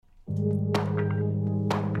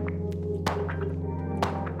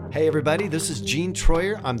Hey everybody, this is Gene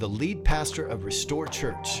Troyer. I'm the lead pastor of Restore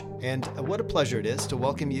Church, and what a pleasure it is to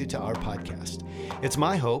welcome you to our podcast. It's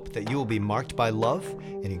my hope that you will be marked by love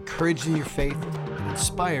and encouraged in your faith and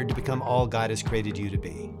inspired to become all God has created you to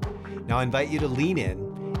be. Now I invite you to lean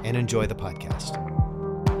in and enjoy the podcast.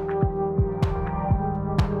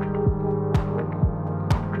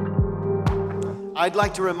 I'd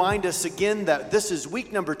like to remind us again that this is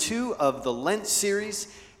week number 2 of the Lent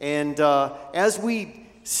series, and as we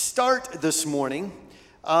start this morning,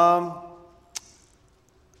 I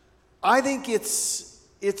think it's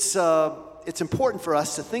important for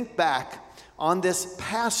us to think back on this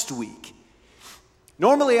past week.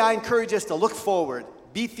 Normally, I encourage us to look forward,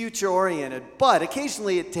 be future-oriented, but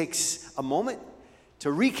occasionally it takes a moment to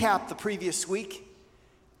recap the previous week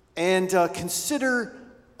and consider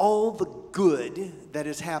all the good that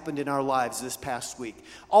has happened in our lives this past week.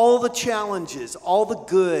 All the challenges, all the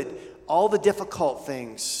good, all the difficult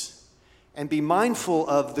things, and be mindful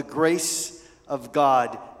of the grace of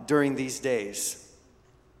God during these days.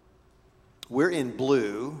 We're in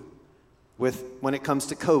blue when it comes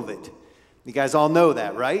to COVID. You guys all know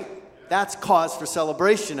that, right? That's cause for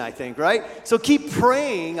celebration, I think, right? So keep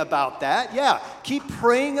praying about that. Yeah, keep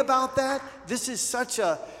praying about that. This is such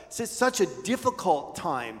a difficult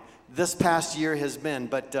time this past year has been,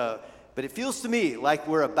 but it feels to me like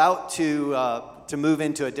we're about to move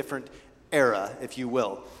into a different era, if you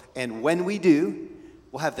will. And when we do,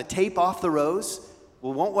 we'll have the tape off the rows, we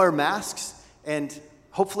won't wear masks, and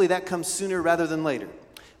hopefully that comes sooner rather than later.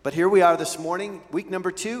 But here we are this morning, week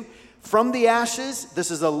number 2, From the Ashes. This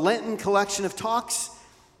is a Lenten collection of talks.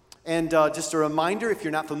 And just a reminder, if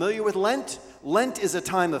you're not familiar with Lent, Lent is a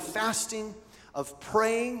time of fasting, of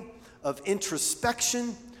praying, of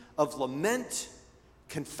introspection, of lament,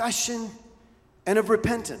 confession, and of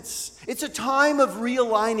repentance. It's a time of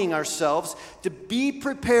realigning ourselves to be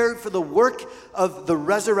prepared for the work of the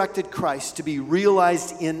resurrected Christ to be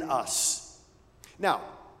realized in us. Now,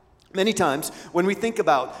 many times when we think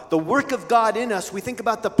about the work of God in us, we think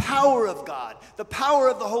about the power of God, the power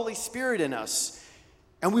of the Holy Spirit in us.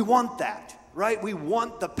 And we want that, right? We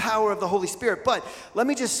want the power of the Holy Spirit. But let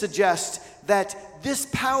me just suggest that this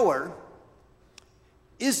power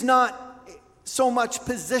is not so much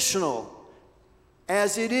positional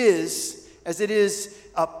as it is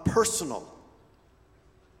personal.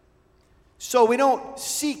 So we don't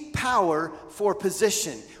seek power for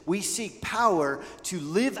position. We seek power to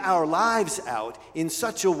live our lives out in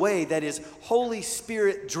such a way that is Holy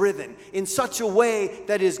Spirit driven, in such a way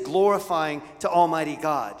that is glorifying to Almighty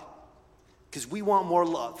God. Because we want more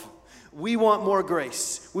love. We want more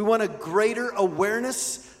grace. We want a greater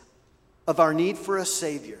awareness of our need for a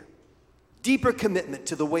Savior. Deeper commitment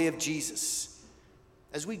to the way of Jesus.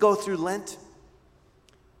 As we go through Lent,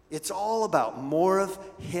 it's all about more of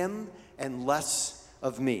Him and less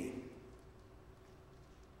of me.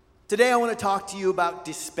 Today I want to talk to you about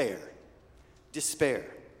despair. Despair.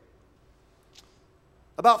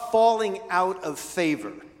 About falling out of favor.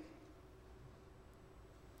 Have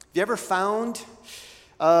you ever found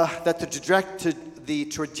that the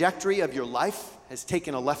trajectory of your life has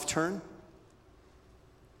taken a left turn?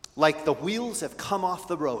 Like the wheels have come off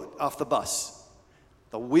the road, off the bus.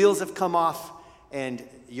 The wheels have come off and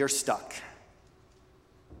you're stuck.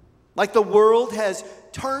 Like the world has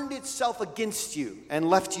turned itself against you and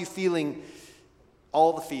left you feeling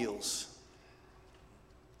all the feels.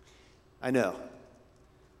 I know.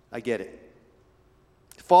 I get it.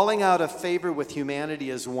 Falling out of favor with humanity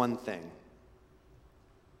is one thing.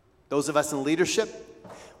 Those of us in leadership,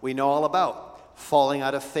 we know all about falling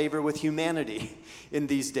out of favor with humanity in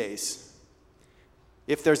these days.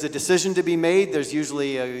 If there's a decision to be made, there's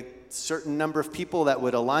usually a certain number of people that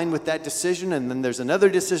would align with that decision, and then there's another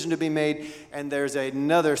decision to be made, and there's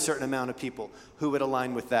another certain amount of people who would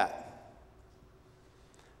align with that.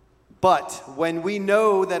 But when we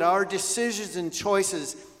know that our decisions and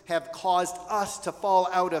choices have caused us to fall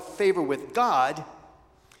out of favor with God,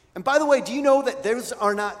 and by the way, do you know that those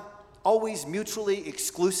are not always mutually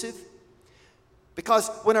exclusive? Because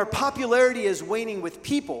when our popularity is waning with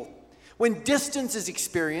people, when distance is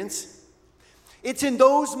experienced, it's in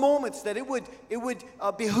those moments that it would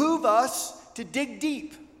behoove us to dig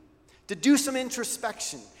deep, to do some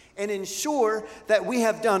introspection, and ensure that we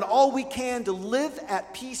have done all we can to live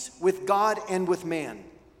at peace with God and with man.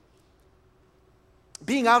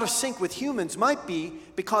 Being out of sync with humans might be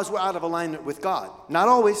because we're out of alignment with God. Not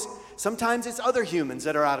always. Sometimes it's other humans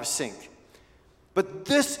that are out of sync. But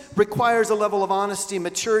this requires a level of honesty and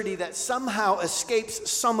maturity that somehow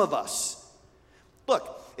escapes some of us.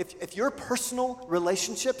 Look, if your personal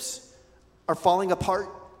relationships are falling apart,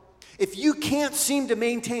 if you can't seem to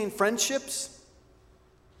maintain friendships,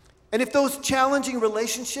 and if those challenging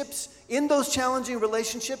relationships, in those challenging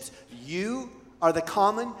relationships, you are the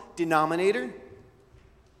common denominator,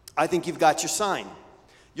 I think you've got your sign.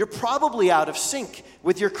 You're probably out of sync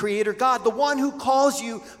with your Creator God, the one who calls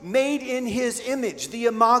you made in His image, the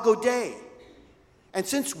Imago Dei. And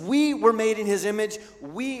since we were made in His image,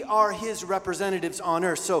 we are His representatives on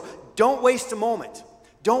earth. So don't waste a moment.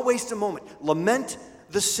 Don't waste a moment. Lament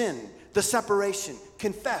the sin, the separation,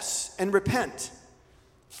 confess and repent.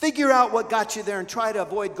 Figure out what got you there and try to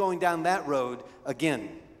avoid going down that road again.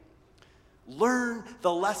 Learn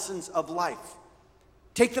the lessons of life.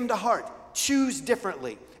 Take them to heart. Choose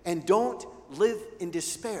differently. And don't live in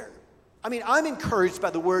despair. I mean, I'm encouraged by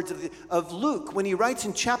the words of Luke when he writes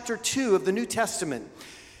in chapter 2 of the New Testament.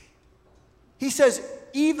 He says,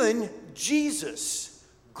 even Jesus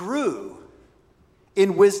grew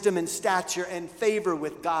in wisdom and stature and favor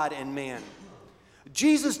with God and man.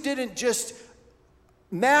 Jesus didn't just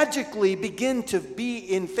magically begin to be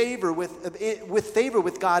in favor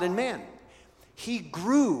with God and man. He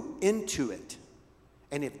grew into it.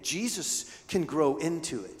 And if Jesus can grow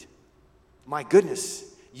into it, my goodness,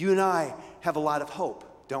 you and I have a lot of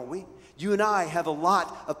hope, don't we? You and I have a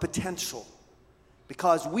lot of potential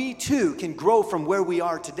because we too can grow from where we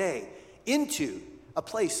are today into a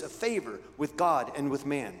place of favor with God and with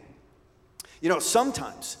man. You know,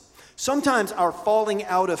 sometimes our falling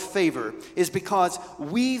out of favor is because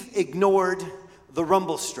we've ignored the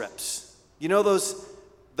rumble strips. You know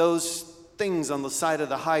those things on the side of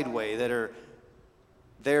the highway that are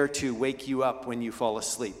there to wake you up when you fall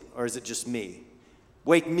asleep? Or is it just me?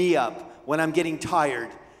 Wake me up when I'm getting tired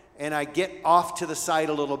and I get off to the side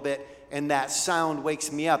a little bit and that sound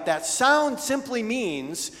wakes me up. That sound simply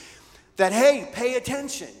means that, hey, pay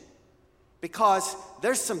attention, because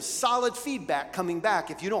there's some solid feedback coming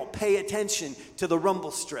back if you don't pay attention to the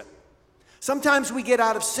rumble strip. Sometimes we get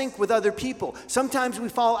out of sync with other people. Sometimes we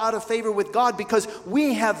fall out of favor with God because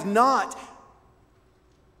we have not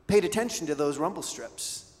paid attention to those rumble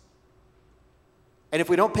strips. And if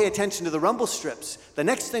we don't pay attention to the rumble strips, the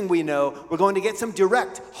next thing we know, we're going to get some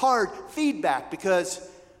direct, hard feedback because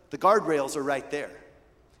the guardrails are right there.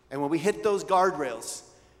 And when we hit those guardrails,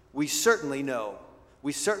 we certainly know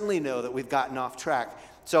that we've gotten off track.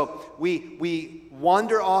 So we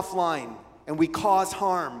wander offline and we cause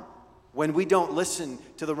harm when we don't listen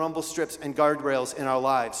to the rumble strips and guardrails in our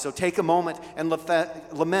lives. So take a moment and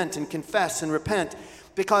lament and confess and repent,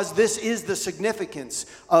 because this is the significance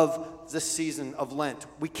of this season of Lent.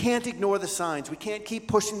 We can't ignore the signs. We can't keep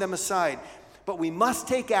pushing them aside. But we must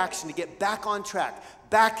take action to get back on track,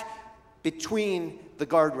 back between the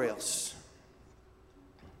guardrails.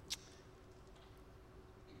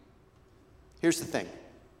 Here's the thing.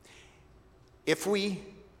 If we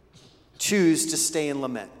choose to stay in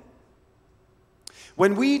lament,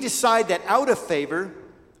 when we decide that out of favor,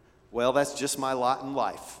 well, that's just my lot in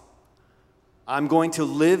life, I'm going to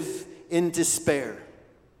live in despair.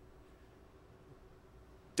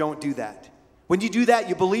 Don't do that. When you do that,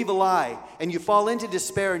 you believe a lie and you fall into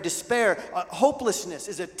despair. And despair, hopelessness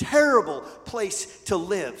is a terrible place to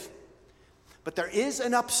live. But there is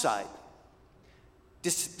an upside.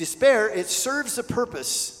 Despair, it serves a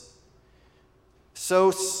purpose.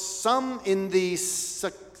 So some in the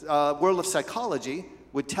world of psychology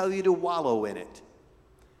would tell you to wallow in it.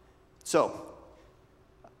 So,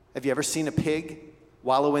 have you ever seen a pig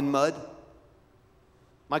wallow in mud?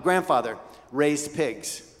 My grandfather raised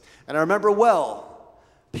pigs, and I remember well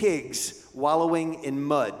pigs wallowing in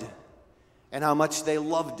mud and how much they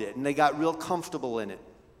loved it, and they got real comfortable in it.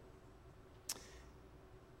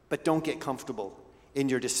 But don't get comfortable in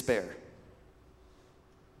your despair,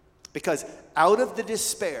 because out of the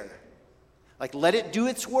despair, like, let it do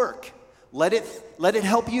its work. Let it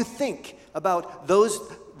help you think about those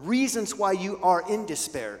reasons why you are in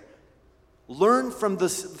despair. Learn from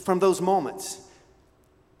those moments.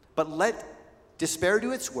 But let despair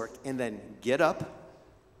do its work and then get up.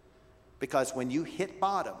 Because when you hit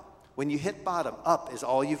bottom, up is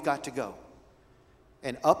all you've got to go.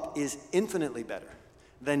 And up is infinitely better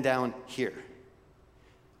than down here.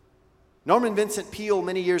 Norman Vincent Peale,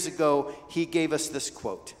 many years ago, he gave us this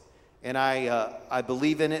quote. And I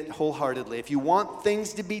believe in it wholeheartedly. If you want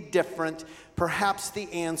things to be different, perhaps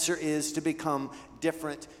the answer is to become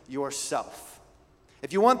different yourself.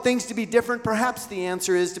 If you want things to be different, perhaps the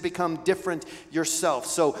answer is to become different yourself.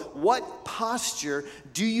 So what posture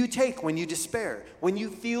do you take when you despair, when you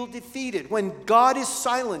feel defeated, when God is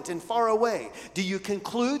silent and far away? Do you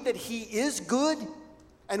conclude that He is good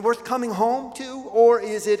and worth coming home to? Or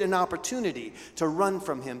is it an opportunity to run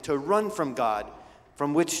from Him, to run from God,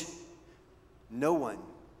 from which No one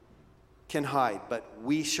can hide, but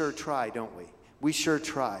we sure try, don't we? We sure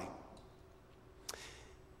try.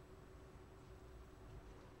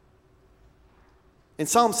 In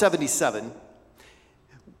Psalm 77,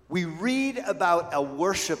 we read about a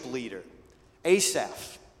worship leader,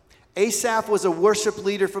 Asaph. Asaph was a worship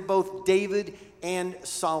leader for both David and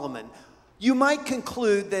Solomon. You might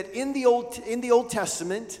conclude that in the Old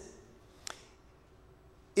Testament,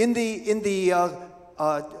 with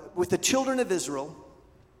the children of Israel,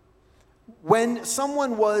 when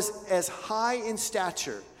someone was as high in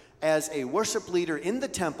stature as a worship leader in the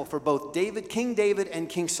temple for both King David and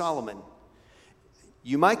King Solomon,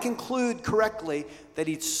 you might conclude correctly that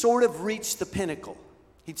he'd sort of reached the pinnacle.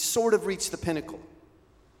 He'd sort of reached the pinnacle.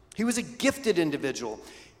 He was a gifted individual.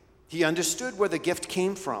 He understood where the gift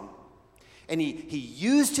came from. And he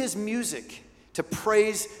used his music to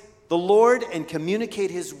praise the Lord and communicate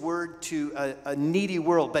his word to a needy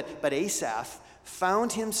world. But Asaph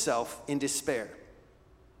found himself in despair.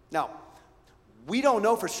 Now, we don't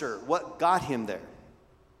know for sure what got him there.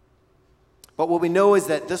 But what we know is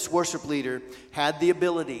that this worship leader had the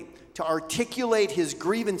ability to articulate his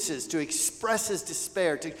grievances, to express his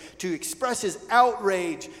despair, to express his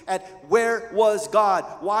outrage at where was God?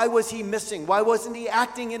 Why was he missing? Why wasn't he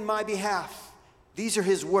acting in my behalf? These are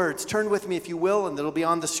his words. Turn with me if you will, and it'll be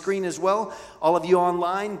on the screen as well. All of you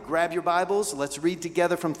online, grab your Bibles. Let's read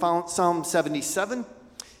together from Psalm 77.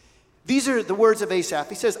 These are the words of Asaph.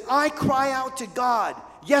 He says, I cry out to God.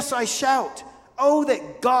 Yes, I shout. Oh,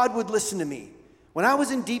 that God would listen to me. When I was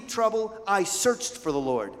in deep trouble, I searched for the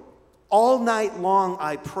Lord. All night long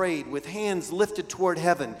I prayed with hands lifted toward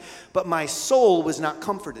heaven, but my soul was not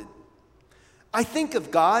comforted. I think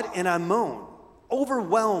of God and I moan,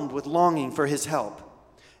 overwhelmed with longing for his help.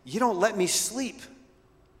 You don't let me sleep.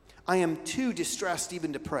 I am too distressed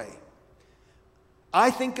even to pray. I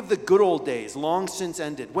think of the good old days, long since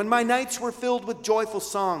ended, when my nights were filled with joyful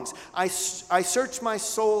songs. I search my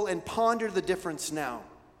soul and ponder the difference now.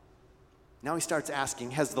 Now he starts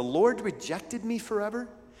asking, has the Lord rejected me forever?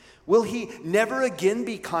 Will he never again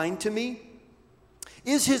be kind to me?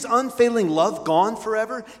 Is his unfailing love gone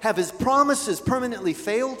forever? Have his promises permanently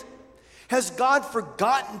failed? Has God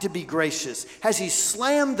forgotten to be gracious? Has he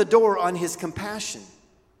slammed the door on his compassion?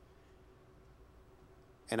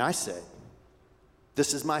 And I said,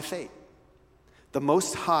 this is my fate. The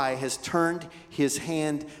Most High has turned his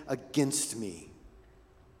hand against me.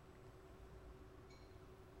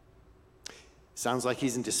 Sounds like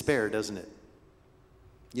he's in despair, doesn't it?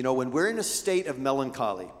 You know, when we're in a state of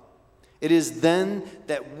melancholy, it is then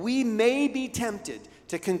that we may be tempted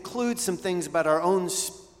to conclude some things about our own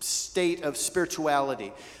state of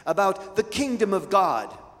spirituality, about the kingdom of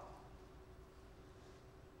God.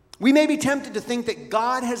 We may be tempted to think that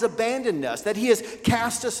God has abandoned us, that he has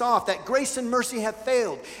cast us off, that grace and mercy have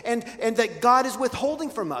failed, and that God is withholding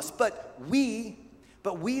from us. But we,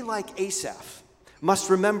 like Asaph, must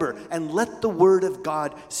remember and let the word of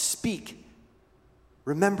God speak,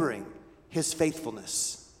 remembering his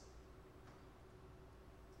faithfulness.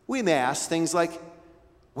 We may ask things like,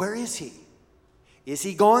 where is he? Is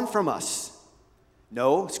he gone from us?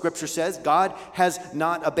 No, Scripture says God has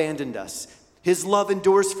not abandoned us. His love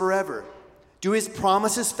endures forever. Do his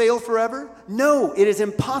promises fail forever? No, it is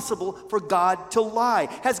impossible for God to lie.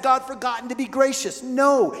 Has God forgotten to be gracious?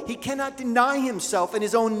 No, he cannot deny himself in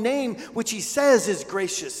his own name, which he says is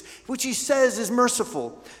gracious, which he says is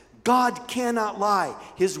merciful. God cannot lie.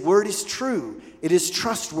 His word is true. It is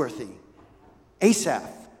trustworthy. Asaph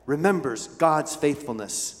remembers God's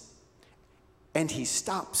faithfulness, and he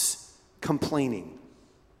stops complaining.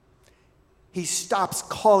 He stops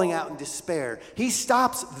calling out in despair. He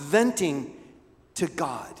stops venting to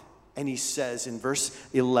God. And he says in verse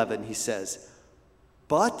 11, he says,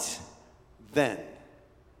 but then.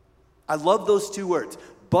 I love those two words.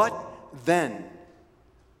 But then.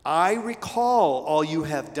 I recall all you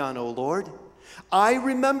have done, O Lord. I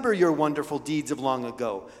remember your wonderful deeds of long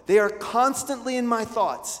ago. They are constantly in my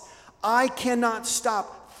thoughts. I cannot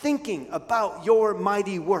stop thinking about your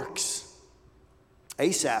mighty works.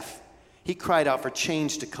 Asaph, he cried out for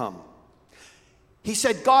change to come. He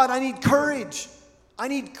said, God, I need courage. I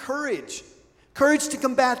need courage. Courage to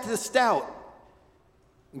combat this doubt.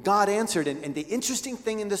 God answered, and the interesting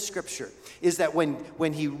thing in this scripture is that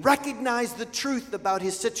when he recognized the truth about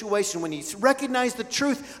his situation, when he recognized the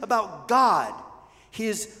truth about God,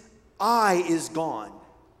 his I is gone.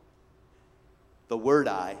 The word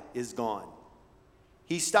I is gone.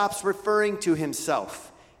 He stops referring to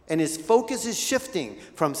himself, and his focus is shifting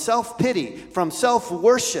from self-pity, from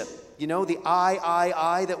self-worship. You know, the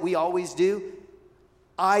I that we always do.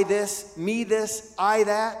 I this, me this, I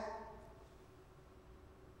that.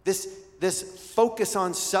 this focus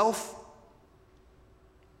on self.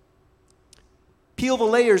 Peel the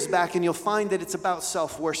layers back and you'll find that it's about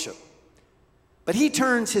self-worship. But he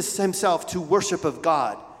turns himself to worship of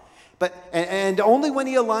God. And only when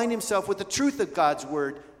he aligned himself with the truth of God's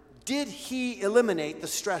word did he eliminate the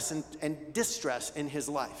stress and distress in his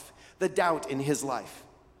life, the doubt in his life.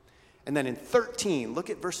 And then in 13, look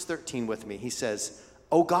at verse 13 with me. He says,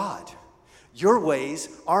 "O God, your ways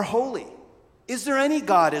are holy. Is there any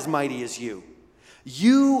God as mighty as you?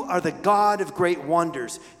 You are the God of great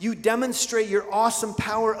wonders. You demonstrate your awesome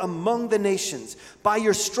power among the nations. By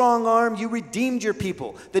your strong arm, you redeemed your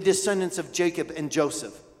people, the descendants of Jacob and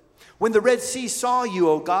Joseph. When the Red Sea saw you,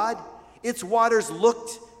 O God, its waters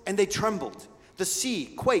looked and they trembled. The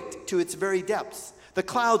sea quaked to its very depths. The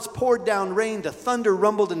clouds poured down rain. The thunder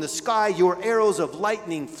rumbled in the sky. Your arrows of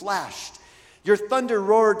lightning flashed. Your thunder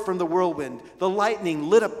roared from the whirlwind. The lightning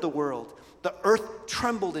lit up the world. The earth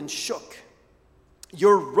trembled and shook.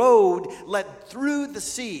 Your road led through the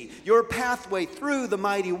sea, your pathway through the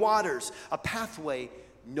mighty waters, a pathway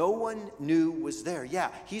no one knew was there." Yeah,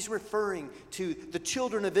 he's referring to the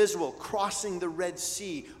children of Israel crossing the Red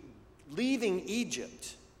Sea, leaving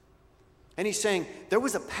Egypt. And he's saying, there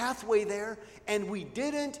was a pathway there, and we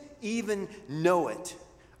didn't even know it.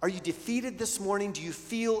 Are you defeated this morning? Do you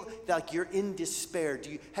feel like you're in despair?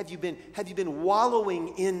 Have you been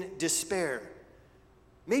wallowing in despair?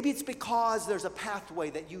 Maybe it's because there's a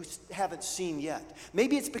pathway that you haven't seen yet.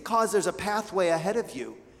 Maybe it's because there's a pathway ahead of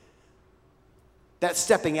you that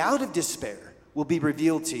stepping out of despair will be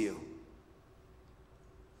revealed to you.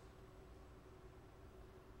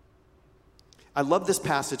 I love this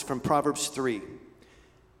passage from Proverbs 3.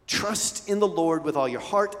 "Trust in the Lord with all your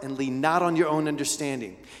heart and lean not on your own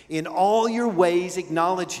understanding. In all your ways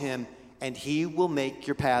acknowledge him, and he will make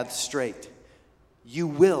your paths straight." You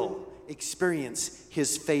will experience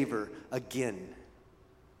his favor again.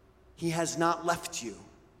 He has not left you.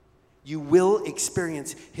 You will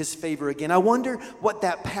experience his favor again. I wonder what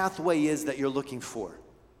that pathway is that you're looking for.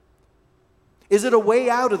 Is it a way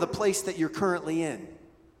out of the place that you're currently in?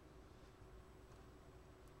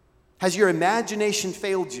 Has your imagination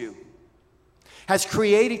failed you? Has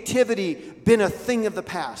creativity been a thing of the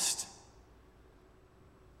past?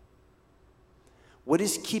 What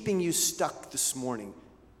is keeping you stuck this morning?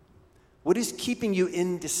 What is keeping you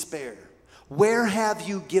in despair? Where have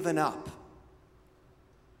you given up?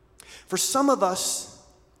 For some of us,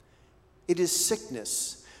 it is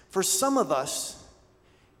sickness. For some of us,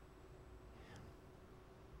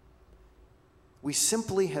 we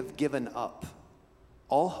simply have given up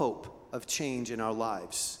all hope of change in our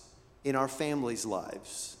lives, in our families'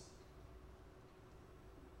 lives.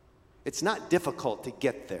 It's not difficult to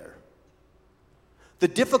get there. The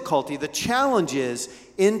difficulty, the challenge is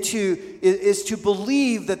to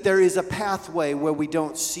believe that there is a pathway where we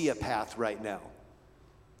don't see a path right now.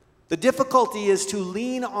 The difficulty is to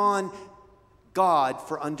lean on God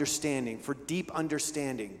for understanding, for deep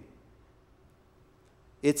understanding.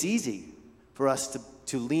 It's easy for us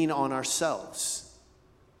to lean on ourselves,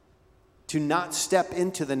 to not step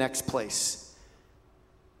into the next place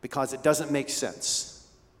because it doesn't make sense.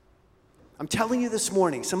 I'm telling you this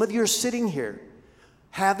morning, some of you are sitting here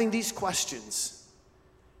having these questions,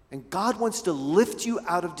 and God wants to lift you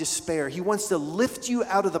out of despair. He wants to lift you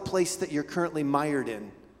out of the place that you're currently mired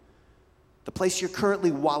in, the place you're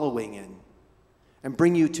currently wallowing in, and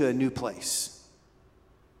bring you to a new place.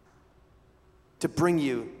 To bring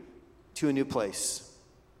you to a new place.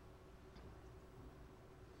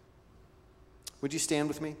 Would you stand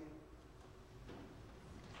with me?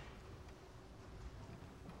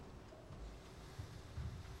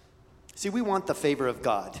 See, we want the favor of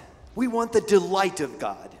God. We want the delight of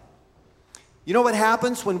God. You know what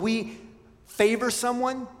happens when we favor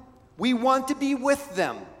someone? We want to be with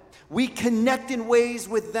them. We connect in ways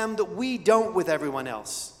with them that we don't with everyone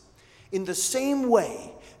else. In the same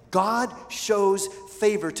way, God shows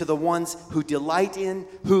favor to the ones who delight in,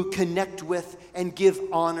 who connect with, and give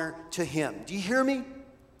honor to him. Do you hear me?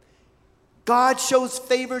 God shows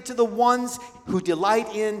favor to the ones who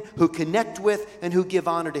delight in, who connect with, and who give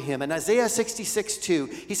honor to him. In Isaiah 66:2,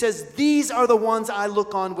 he says, "These are the ones I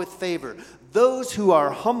look on with favor, those who are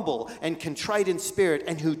humble and contrite in spirit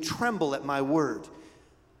and who tremble at my word."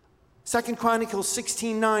 2 Chronicles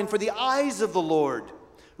 16:9, "For the eyes of the Lord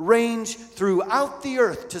range throughout the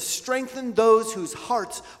earth to strengthen those whose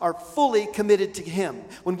hearts are fully committed to him."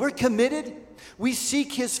 When we're committed, we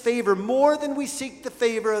seek his favor more than we seek the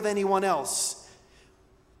favor of anyone else.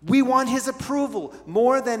 We want his approval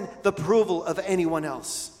more than the approval of anyone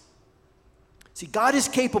else. See, God is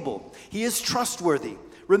capable. He is trustworthy.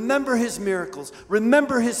 Remember his miracles.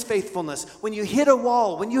 Remember his faithfulness. When you hit a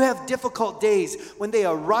wall, when you have difficult days, when they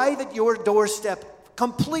arrive at your doorstep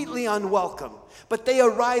completely unwelcome, but they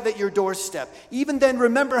arrive at your doorstep. Even then,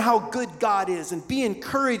 remember how good God is and be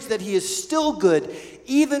encouraged that he is still good,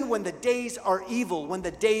 even when the days are evil, when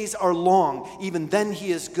the days are long. Even then,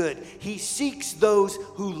 he is good. He seeks those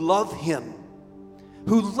who love him,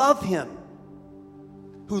 who love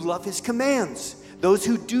his commands, those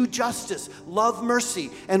who do justice, love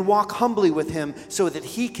mercy, and walk humbly with him so that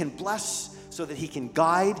he can bless, so that he can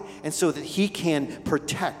guide, and so that he can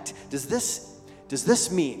protect. Does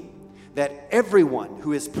this mean that everyone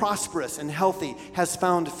who is prosperous and healthy has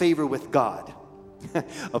found favor with God?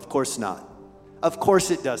 Of course not. Of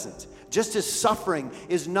course it doesn't. Just as suffering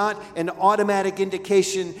is not an automatic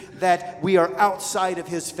indication that we are outside of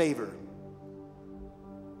his favor.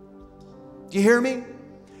 Do you hear me?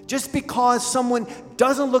 Just because someone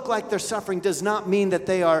doesn't look like they're suffering does not mean that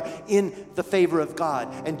they are in the favor of God.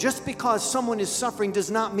 And just because someone is suffering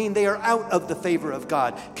does not mean they are out of the favor of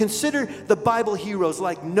God. Consider the Bible heroes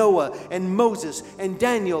like Noah and Moses and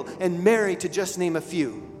Daniel and Mary, to just name a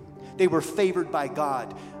few. They were favored by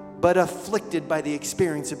God, but afflicted by the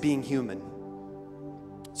experience of being human.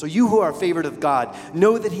 So you who are favored of God,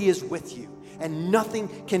 know that he is with you, and nothing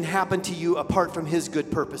can happen to you apart from his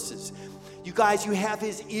good purposes. You guys, you have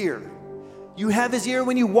his ear. You have his ear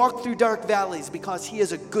when you walk through dark valleys, because he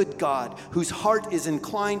is a good God whose heart is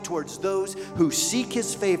inclined towards those who seek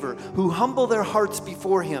his favor, who humble their hearts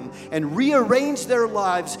before him and rearrange their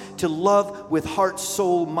lives to love with heart,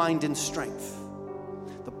 soul, mind, and strength.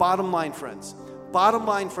 The bottom line, friends,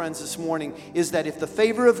 this morning is that if the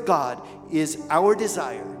favor of God is our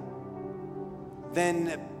desire,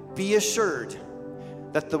 then be assured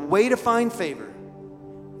that the way to find favor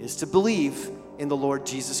is to believe in the Lord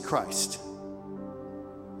Jesus Christ.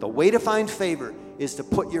 The way to find favor is to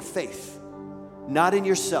put your faith not in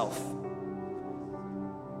yourself.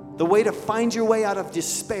 The way to find your way out of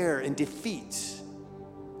despair and defeat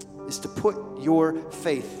is to put your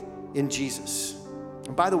faith in Jesus.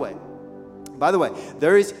 And by the way,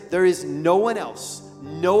 there is no one else,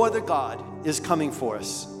 no other God is coming for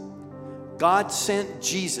us. God sent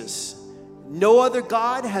Jesus. No other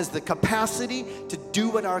God has the capacity to do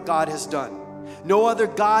what our God has done. No other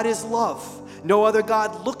God is love. No other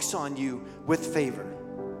God looks on you with favor.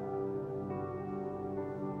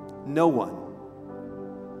 No one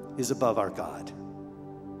is above our God.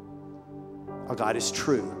 Our God is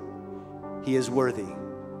true. He is worthy.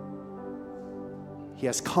 He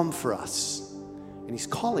has come for us, and he's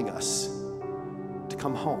calling us to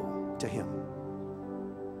come home to him.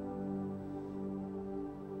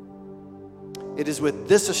 It is with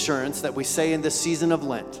this assurance that we say in this season of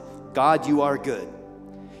Lent, God, you are good.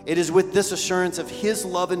 It is with this assurance of his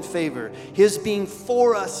love and favor, his being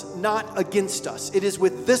for us, not against us. It is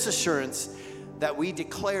with this assurance that we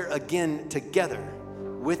declare again together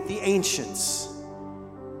with the ancients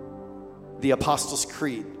the Apostles'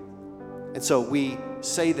 Creed. And so we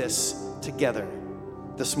say this together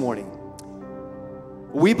this morning.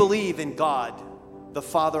 We believe in God, the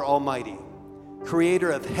Father Almighty,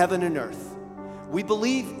 creator of heaven and earth. We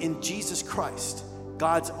believe in Jesus Christ,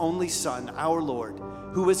 God's only Son, our Lord,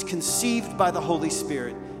 who was conceived by the Holy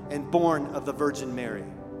Spirit and born of the Virgin Mary.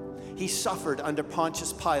 He suffered under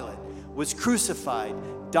Pontius Pilate, was crucified,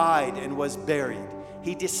 died, and was buried.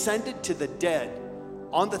 He descended to the dead.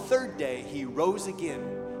 On the third day, he rose again.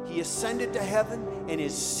 He ascended to heaven and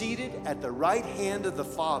is seated at the right hand of the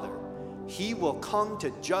Father. He will come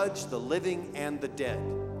to judge the living and the dead.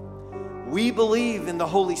 We believe in the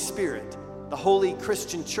Holy Spirit, the holy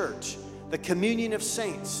Christian church, the communion of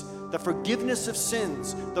saints, the forgiveness of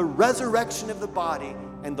sins, the resurrection of the body,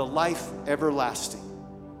 and the life everlasting.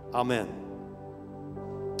 Amen.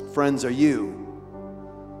 Friends, are you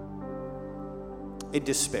in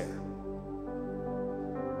despair?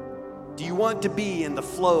 Do you want to be in the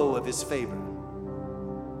flow of his favor?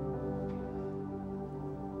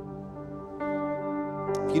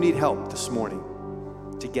 If you need help this morning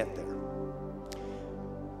to get there,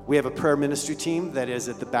 we have a prayer ministry team that is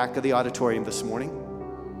at the back of the auditorium this morning.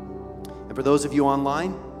 And for those of you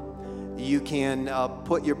online, you can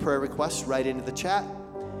put your prayer requests right into the chat,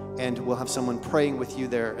 and we'll have someone praying with you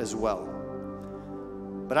there as well.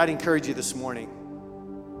 But I'd encourage you this morning,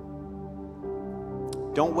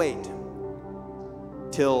 don't wait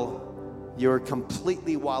till you're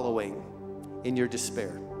completely wallowing in your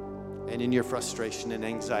despair and in your frustration and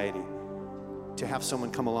anxiety to have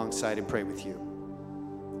someone come alongside and pray with you.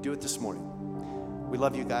 Do it this morning. We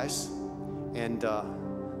love you guys, and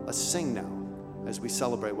let's sing now as we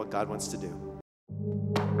celebrate what God wants to do.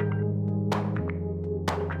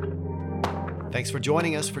 Thanks for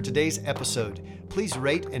joining us for today's episode. Please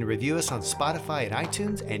rate and review us on Spotify and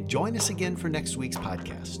iTunes, and join us again for next week's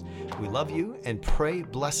podcast. We love you and pray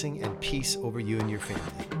blessing and peace over you and your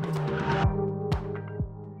family.